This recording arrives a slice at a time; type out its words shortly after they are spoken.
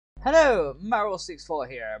Hello, Meryl64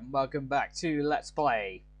 here, and welcome back to Let's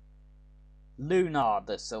Play Lunar,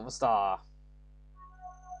 the Silver Star.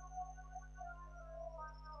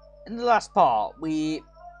 In the last part, we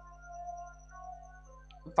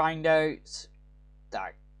find out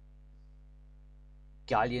that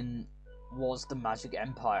Galleon was the Magic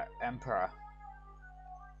Emperor,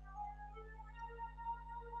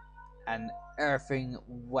 and everything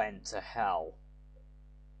went to hell.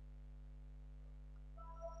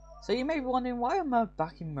 So you may be wondering, why am I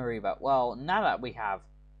back in Mariba? Well, now that we have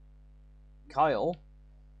Kyle,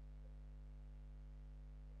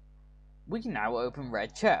 we can now open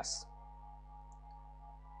red chests.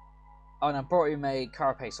 Oh, and I brought him a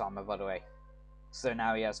carapace armor, by the way. So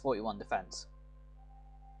now he has 41 defense.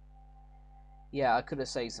 Yeah, I could have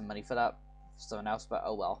saved some money for that for someone else, but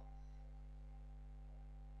oh well.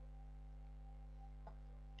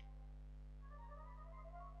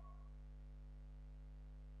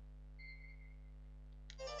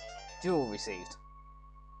 Jewel received.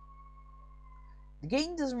 The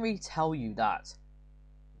game doesn't really tell you that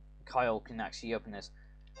Kyle can actually open his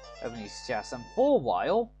chest, and for a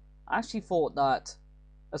while, I actually thought that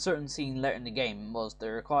a certain scene later in the game was the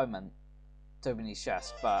requirement to open his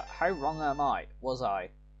chest, but how wrong was I?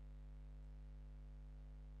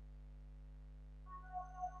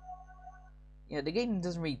 Yeah, the game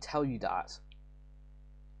doesn't really tell you that.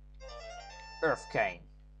 Earth Cane.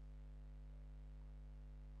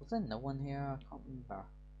 Was there no one here? I can't remember.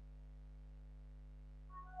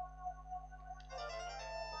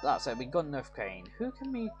 That's it, we got an Earth Cane. Who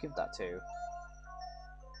can we give that to?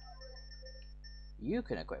 You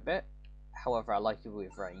can equip it. However, I like it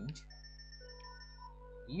with range.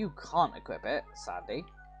 You can't equip it, sadly.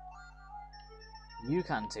 You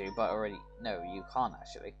can too, but already... No, you can't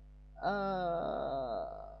actually.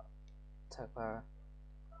 Topper.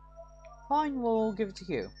 Fine, we'll give it to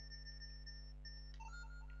you.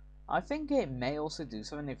 I think it may also do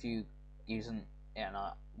something if you use an... Yeah,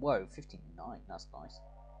 no. Whoa, 59, that's nice.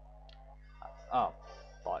 Oh,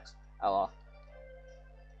 bollocks. Oh well.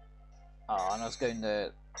 Oh, and I was going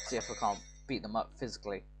to see if I can't beat them up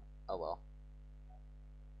physically. Oh well.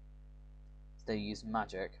 They use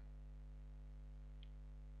magic.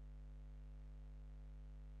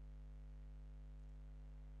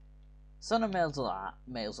 Son of Males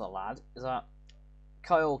a Lad is that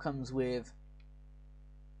Kyle comes with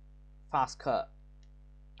fast cut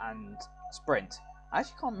and sprint. I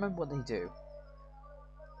actually can't remember what they do,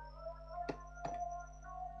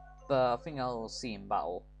 but I think I'll see in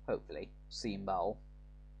battle. Hopefully, see in battle.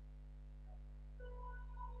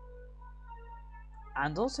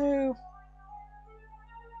 And also,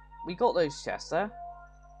 we got those chests there.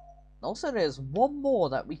 Also, there's one more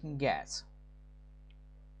that we can get.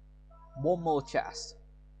 One more chest.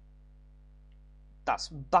 That's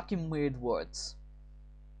back in Weird Woods.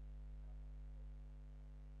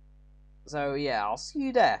 So yeah, I'll see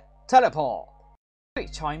you there. Teleport!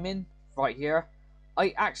 Quick chime in right here.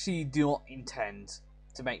 I actually do not intend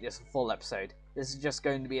to make this a full episode. This is just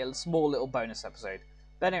going to be a small little bonus episode.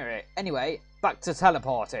 But anyway, back to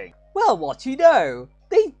teleporting. Well, what you know?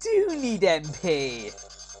 They do need MP.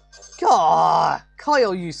 God,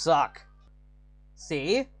 Kyle, you suck.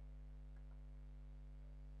 See?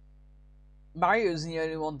 Mario's the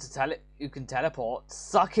only one who can teleport.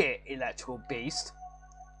 Suck it, electrical beast.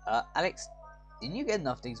 Alex, didn't you get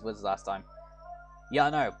enough of these words last time? Yeah, I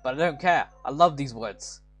know, but I don't care. I love these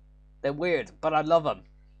words. They're weird, but I love them.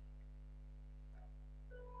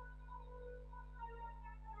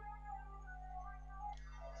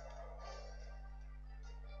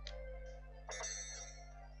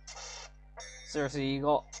 Seriously, you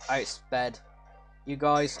got outsped. You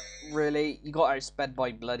guys, really? You got outsped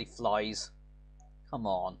by bloody flies. Come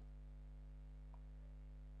on.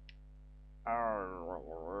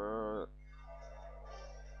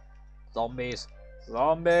 Zombies.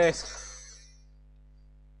 Zombies.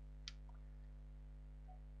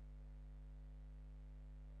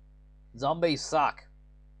 Zombies suck.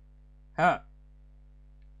 Huh.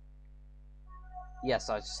 Yes,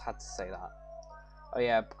 I just had to say that. Oh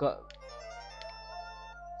yeah, got...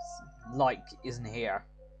 Like isn't here,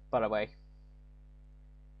 by the way.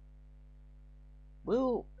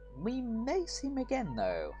 We may see him again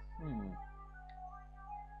though.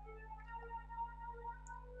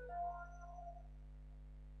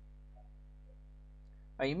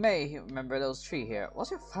 Oh, you may remember those tree here.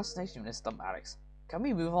 What's your fascination with this stump, Alex? Can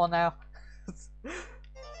we move on now?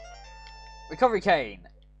 Recovery cane.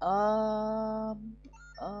 Who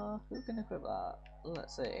can equip that?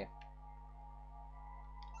 Let's see.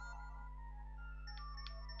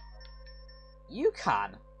 You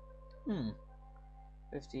can.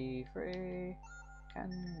 53.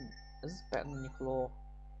 Is this better than your claw?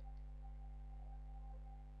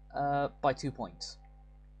 By 2 points.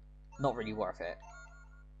 Not really worth it.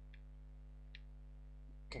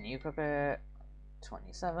 Can you equip it?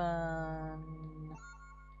 27.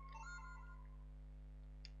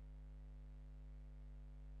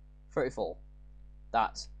 34.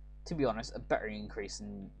 That's, to be honest, a better increase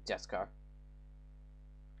than Jessica.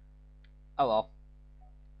 Oh well.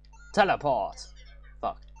 Teleport!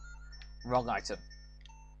 Fuck. Wrong item.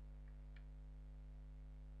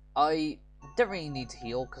 I don't really need to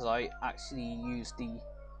heal because I actually used the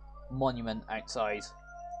monument outside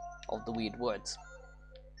of the weird woods.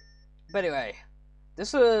 But anyway,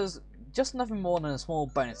 this was just nothing more than a small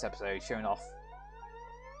bonus episode showing off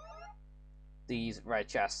these red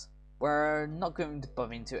chests. We're not going to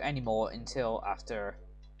bump into any more until after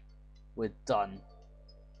we're done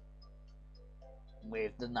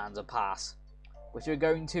with the Nanza Pass, which we're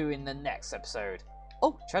going to in the next episode.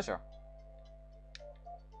 Oh, treasure.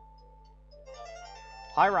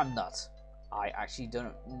 Hiram Nut. I actually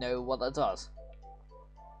don't know what that does.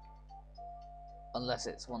 Unless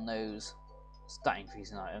it's one of those stat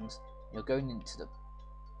increasing items. You're going into the...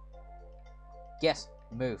 Yes,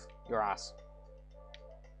 move your ass.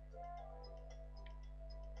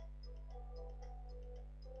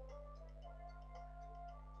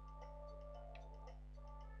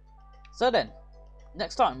 So then,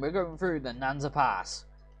 next time we're going through the Nanza Pass.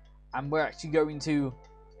 And we're actually going to...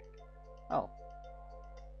 Oh.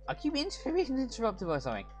 I keep being interrupted by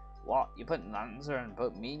something. What? You put Nanza and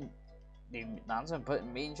put me... The Nanza and put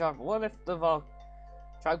me in charge? What if the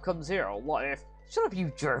tribe comes here? Or what if... Shut up,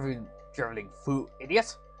 you driveling fool,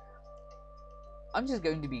 idiot! I'm just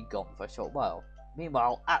going to be gone for a short while.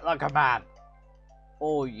 Meanwhile, act like a man!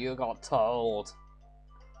 Oh, you got told.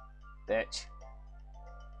 Bitch.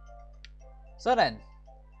 So then,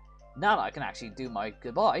 now that I can actually do my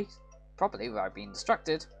goodbye properly without being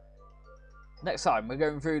distracted, next time we're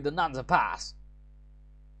going through the Nanza Pass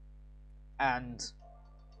and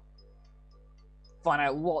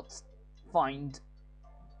find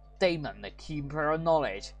Damon, the Keeper of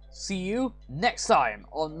Knowledge. See you next time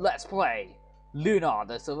on Let's Play Lunar,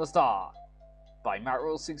 the Silver Star by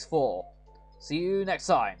Matt64. See you next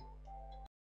time.